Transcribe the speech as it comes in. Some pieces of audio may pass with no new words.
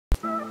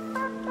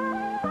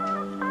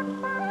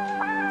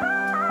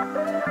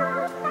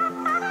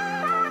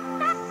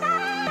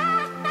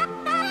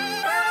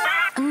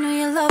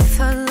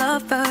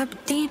lover,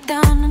 but deep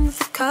down under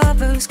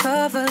the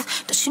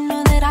covers, does she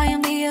know that I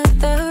am the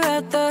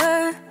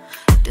other?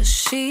 Does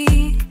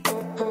she?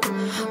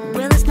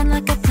 Well, it's not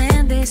like I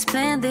planned this,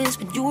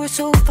 but you were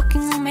so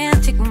fucking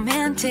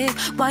romantic.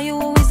 Why you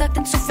always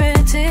acting so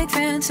frantic?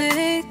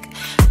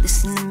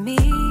 Listen to me.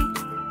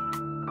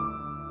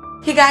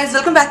 Hey guys,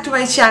 welcome back to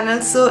my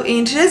channel. So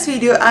in today's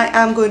video I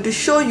am going to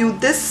show you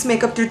this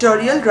makeup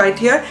tutorial right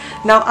here.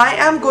 Now I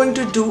am going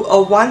to do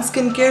a one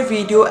skincare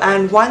video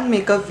and one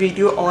makeup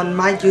video on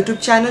my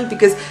YouTube channel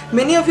because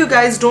many of you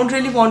guys don't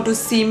really want to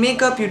see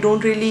makeup, you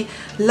don't really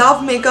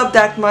love makeup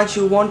that much,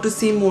 you want to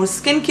see more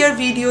skincare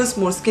videos,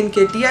 more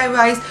skincare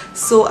DIYs.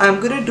 So I'm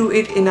going to do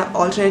it in an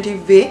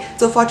alternative way.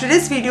 So for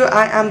today's video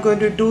I am going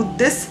to do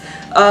this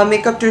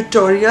makeup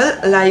tutorial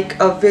like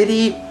a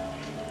very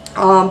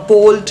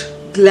bold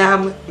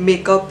glam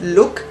makeup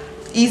look,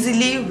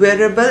 easily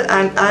wearable,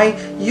 and I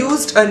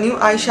used a new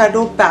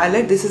eyeshadow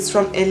palette. This is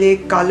from LA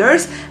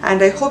Colors,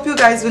 and I hope you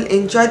guys will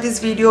enjoy this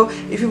video.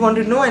 If you want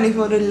to know and if you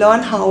want to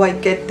learn how I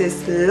get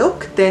this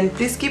look, then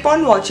please keep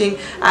on watching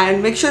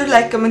and make sure to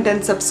like, comment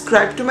and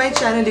subscribe to my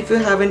channel if you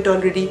haven't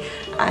already.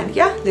 And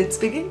yeah, let's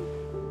begin.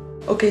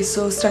 Okay,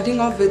 so starting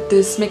off with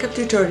this makeup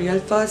tutorial,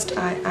 first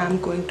I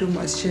am going to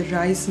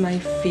moisturize my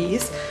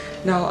face.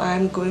 Now I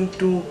am going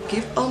to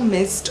give a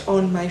mist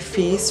on my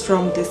face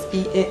from this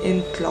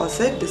EAN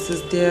Closet. This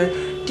is their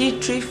Tea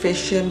Tree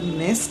Facial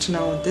Mist.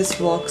 Now this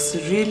works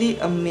really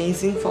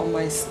amazing for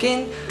my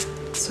skin.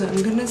 So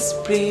I'm gonna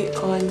spray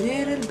a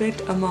little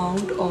bit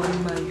amount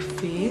on my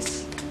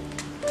face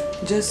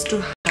just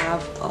to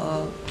have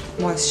a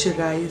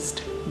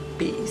moisturized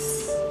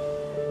base.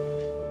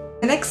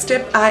 The next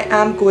step, I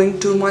am going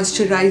to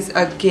moisturize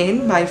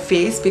again my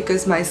face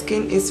because my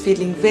skin is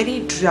feeling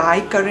very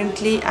dry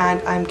currently and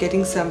I'm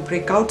getting some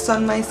breakouts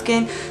on my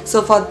skin.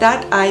 So for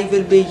that I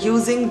will be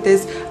using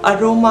this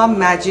Aroma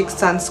Magic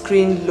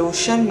Sunscreen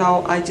Lotion.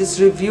 Now I just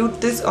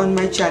reviewed this on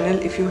my channel.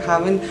 If you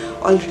haven't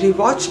already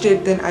watched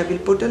it, then I will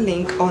put a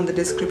link on the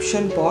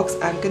description box.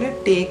 I'm gonna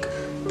take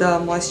the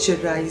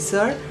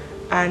moisturizer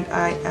and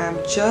I am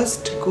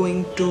just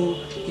going to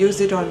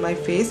use it on my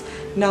face.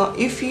 Now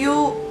if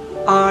you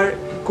are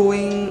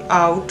going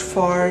out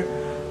for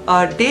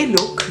a day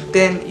look,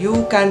 then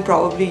you can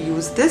probably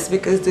use this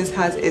because this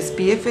has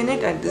SPF in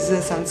it and this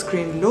is a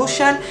sunscreen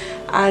lotion.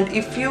 And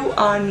if you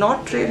are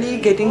not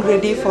really getting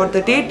ready for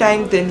the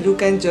daytime, then you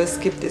can just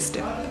skip this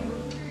step.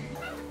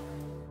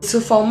 So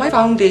for my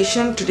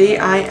foundation today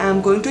I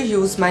am going to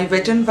use my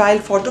Wet n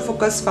Wild Photo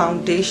Focus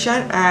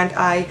foundation, and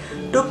I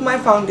took my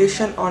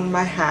foundation on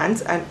my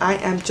hands and I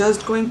am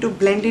just going to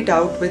blend it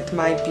out with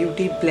my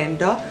beauty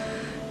blender.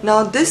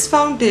 Now this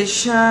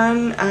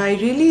foundation, I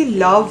really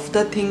love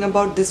the thing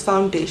about this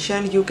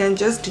foundation. You can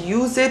just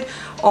use it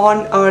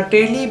on a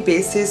daily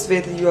basis,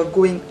 whether you are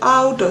going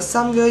out or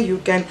somewhere, you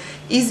can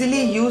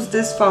easily use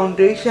this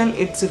foundation.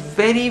 It's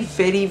very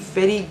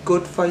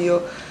good for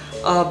your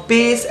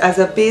base, as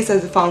a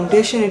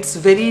foundation. It's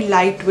very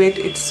lightweight,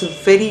 it's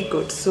very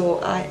good. So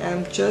I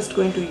am just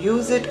going to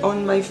use it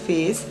on my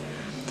face.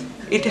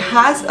 It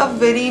has a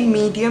very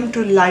medium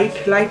to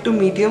light to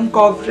medium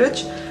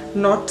coverage,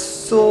 not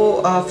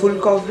so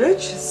full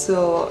coverage,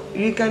 so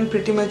you can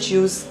pretty much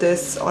use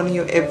this on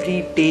your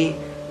everyday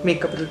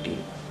makeup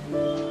routine.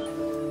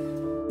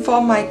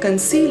 For my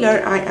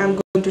concealer, I am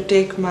going to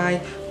take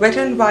my Wet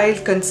n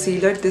Wild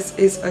concealer. This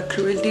is a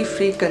cruelty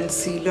free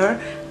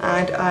concealer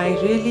and I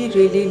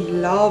really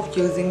love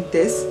using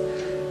this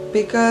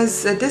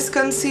because this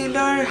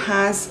concealer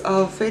has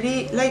a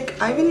very,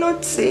 I will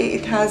not say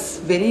it has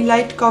very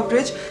light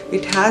coverage,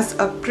 it has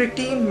a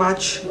pretty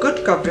much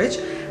good coverage.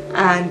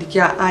 And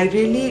yeah, I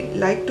really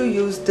like to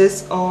use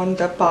this on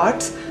the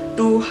parts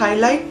to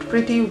highlight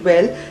pretty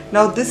well.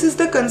 Now this is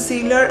the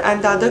concealer,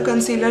 and the other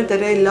concealer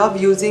that I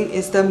love using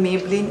is the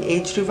Maybelline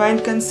Age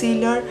Rewind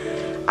concealer.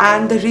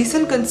 And the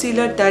recent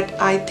concealer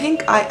that I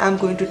think I am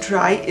going to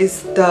try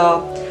is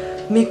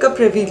the Makeup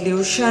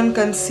Revolution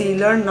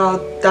concealer. Now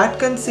that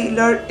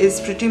concealer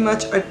is pretty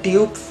much a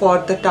dupe for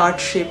the Tarte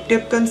Shape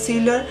Tape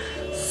concealer,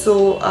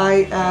 so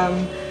I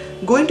am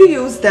going to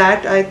use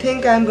that. I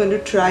think I'm going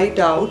to try it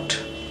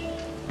out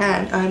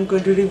and I'm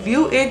going to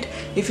review it.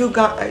 If you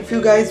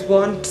guys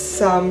want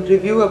some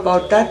review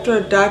about that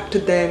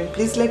product, then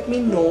please let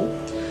me know.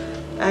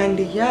 And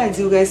yeah, as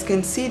you guys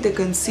can see, the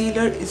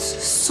concealer is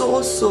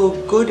so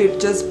good. It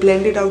just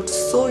blended out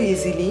so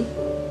easily.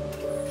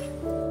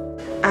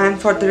 And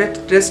for the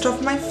rest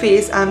of my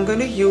face, I'm going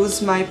to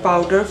use my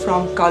powder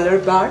from Color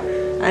Bar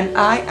and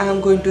I am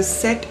going to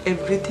set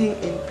everything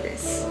in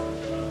place.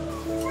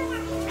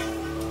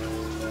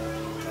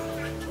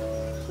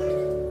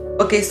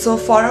 Okay, so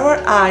for our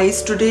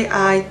eyes today,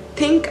 I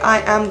think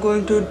I am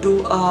going to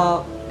do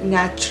a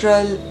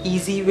natural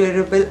easy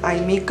wearable eye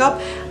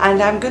makeup,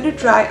 and I'm going to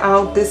try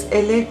out this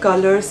LA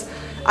Colors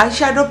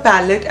eyeshadow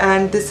palette,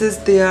 and this is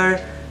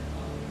their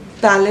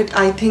palette,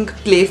 I think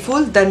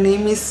Playful. The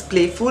name is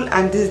Playful,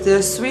 and this is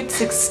their Sweet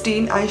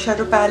 16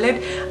 eyeshadow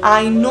palette.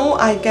 I know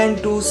I can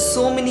do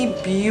so many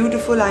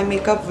beautiful eye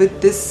makeup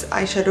with this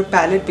eyeshadow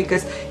palette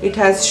because it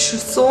has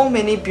so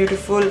many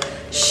beautiful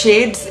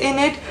shades in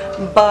it,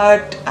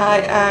 but I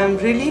am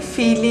really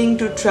feeling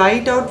to try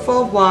it out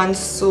for once,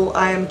 so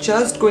I am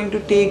just going to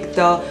take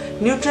the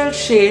neutral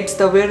shades,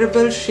 the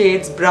wearable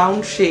shades,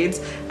 brown shades,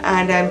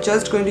 and I'm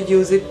just going to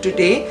use it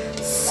today.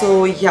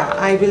 So yeah,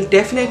 I will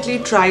definitely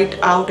try it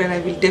out and I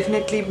will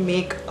definitely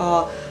make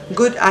a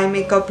good eye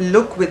makeup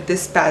look with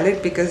this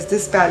palette because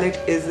this palette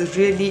is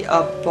really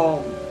a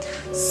bomb.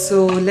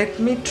 So let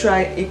me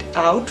try it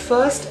out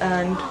first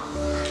and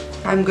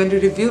I'm going to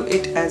review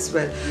it as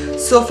well.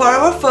 So for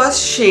our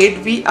first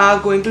shade, we are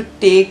going to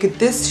take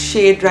this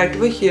shade right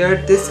over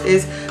here. This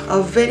is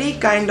a very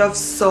kind of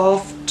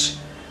soft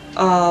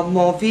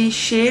mauve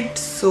shade.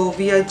 So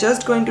we are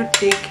just going to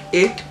take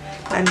it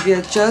and we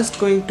are just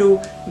going to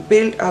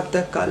build up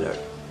the color.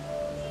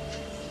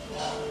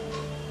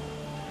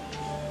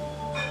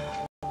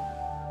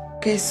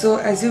 Okay, so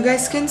as you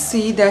guys can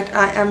see that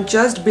I am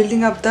just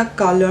building up the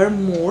color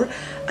more,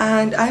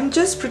 and I'm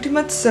just pretty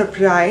much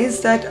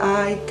surprised that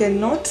I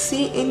cannot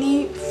see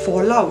any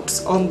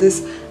fallouts on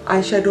this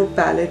eyeshadow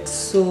palette.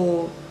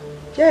 So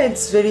yeah,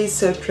 it's very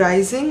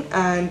surprising,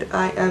 and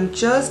I am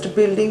just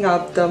building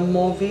up the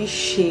mauve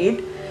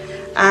shade,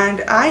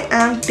 and I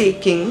am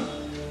taking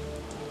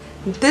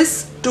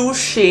this two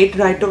shade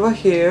right over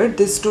here,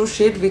 this two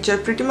shade which are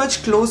pretty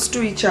much close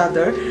to each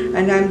other,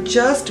 and I'm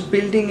just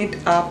building it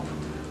up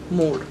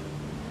more.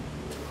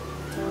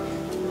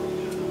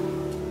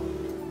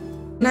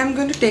 Now I'm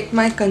going to take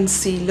my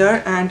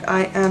concealer and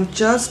I am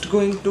just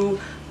going to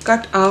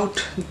cut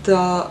out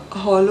the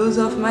hollows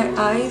of my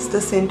eyes,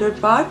 the center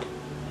part,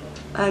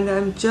 and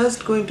I'm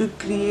just going to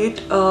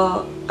create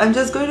I'm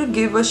just going to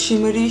give a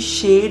shimmery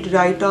shade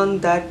right on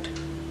that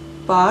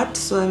part.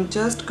 So I'm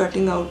just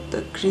cutting out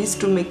the crease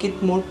to make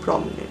it more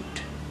prominent.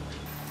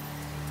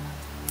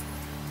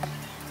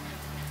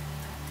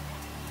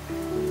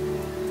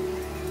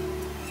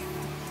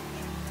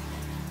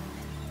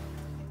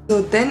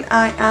 So then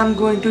I am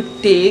going to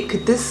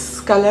take this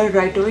color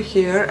right over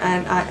here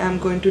and I am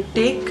going to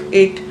take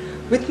it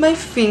with my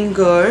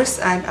fingers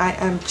and I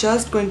am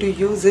just going to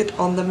use it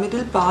on the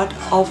middle part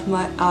of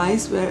my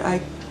eyes where I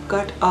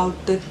cut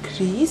out the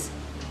crease,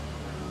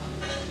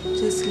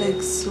 just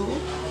like so.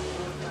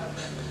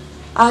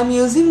 I'm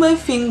using my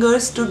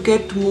fingers to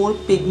get more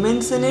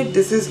pigments in it.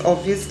 This is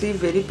obviously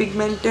very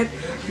pigmented,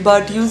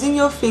 but using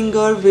your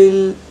finger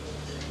will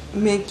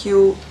make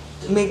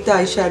the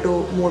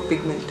eyeshadow more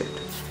pigmented.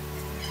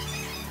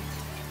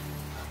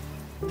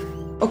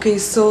 Okay,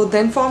 so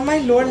then for my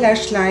lower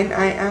lash line,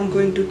 I am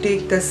going to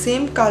take the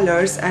same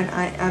colors and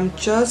I am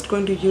just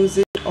going to use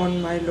it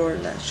on my lower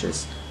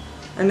lashes.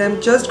 And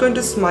I'm just going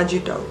to smudge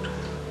it out.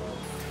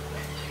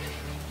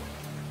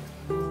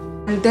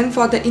 And then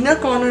for the inner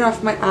corner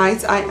of my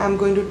eyes, I am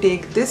going to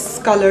take this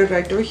color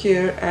right over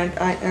here and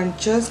I am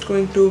just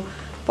going to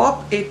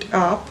pop it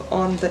up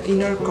on the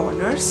inner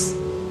corners.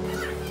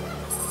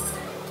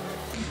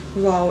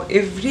 Wow,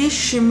 every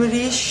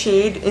shimmery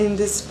shade in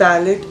this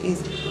palette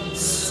is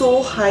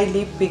so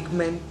highly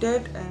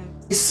pigmented.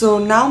 And so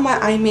now my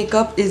eye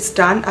makeup is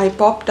done. I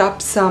popped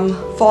up some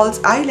false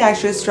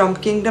eyelashes from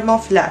Kingdom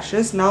of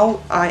Lashes.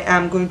 Now I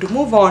am going to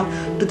move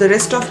on to the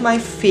rest of my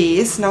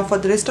face. Now for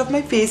the rest of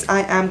my face,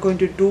 I am going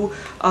to do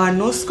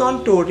nose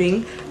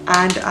contouring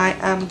and I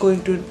am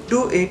going to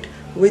do it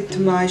with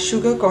my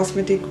Sugar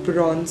Cosmetic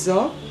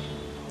bronzer.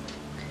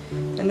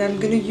 And I'm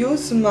going to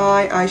use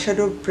my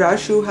eyeshadow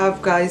brush. You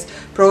have guys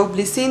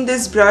probably seen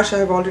this brush. I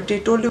have already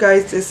told you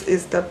guys this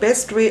is the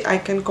best way I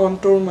can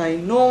contour my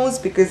nose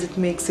because it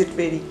makes it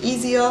very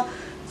easier.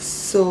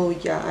 So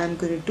yeah, I'm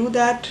going to do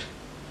that.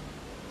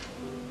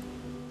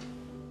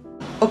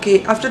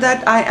 Okay, after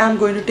that I am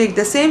going to take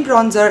the same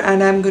bronzer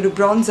and I'm going to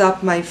bronze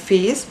up my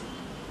face.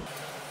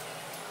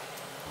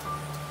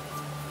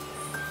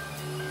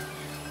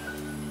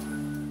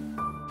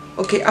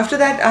 Okay, after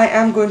that I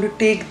am going to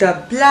take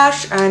the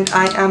blush and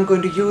I am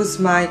going to use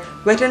my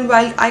Wet n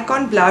Wild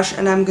Icon blush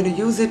and I'm going to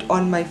use it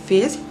on my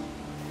face.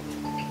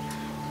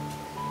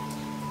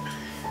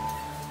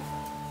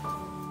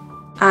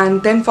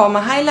 And then for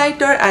my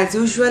highlighter, as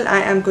usual,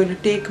 I am going to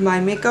take my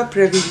Makeup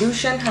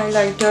Revolution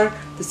highlighter.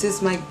 This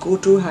is my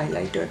go-to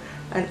highlighter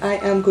and I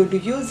am going to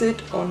use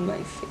it on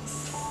my face.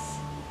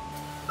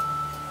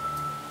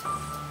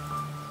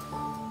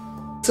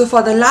 So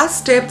for the last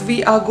step,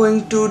 we are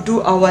going to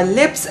do our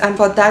lips, and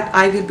for that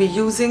I will be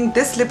using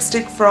this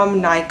lipstick from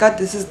Nykaa.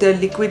 This is their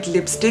liquid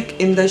lipstick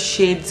in the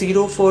shade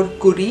 04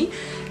 Curry.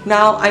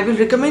 Now I will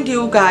recommend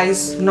you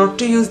guys not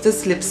to use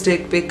this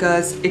lipstick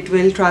because it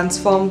will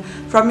transform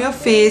from your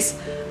face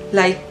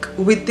like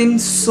within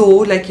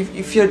like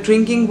if you're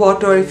drinking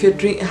water, if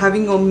you're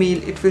having a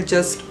meal, it will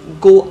just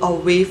go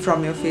away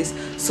from your face.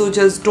 So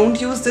just don't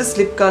use this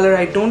lip color.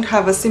 I don't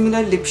have a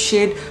similar lip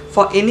shade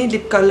for any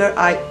lip color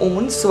I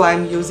own, so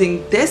I'm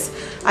using this.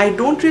 I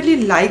don't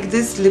really like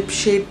this lip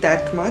shade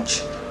that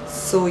much,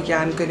 So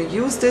yeah, I'm gonna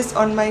use this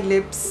on my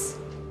lips.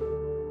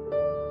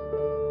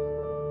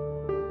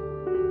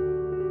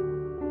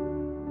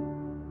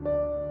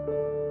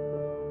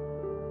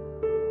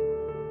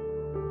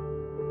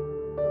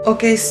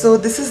 Okay, so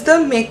this is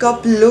the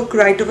makeup look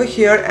right over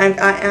here, and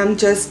I am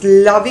just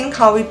loving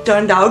how it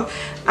turned out.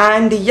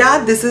 And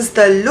yeah, this is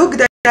the look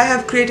that I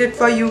have created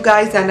for you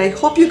guys, and I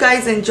hope you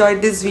guys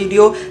enjoyed this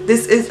video.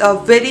 This is a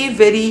very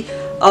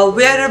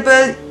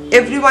wearable,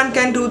 everyone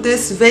can do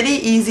this, very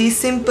easy,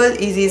 simple,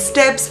 easy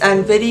steps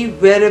and very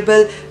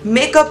wearable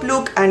makeup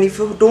look. And if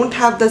you don't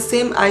have the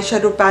same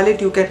eyeshadow palette,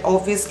 you can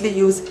obviously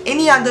use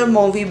any other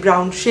mauvey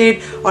brown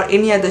shade or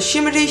any other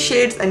shimmery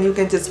shades, and you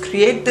can just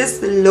create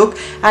this look.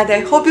 And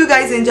I hope you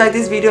guys enjoyed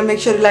this video. Make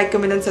sure to like,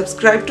 comment and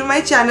subscribe to my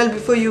channel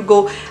before you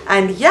go.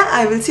 And yeah,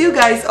 I will see you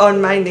guys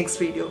on my next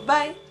video.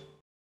 Bye.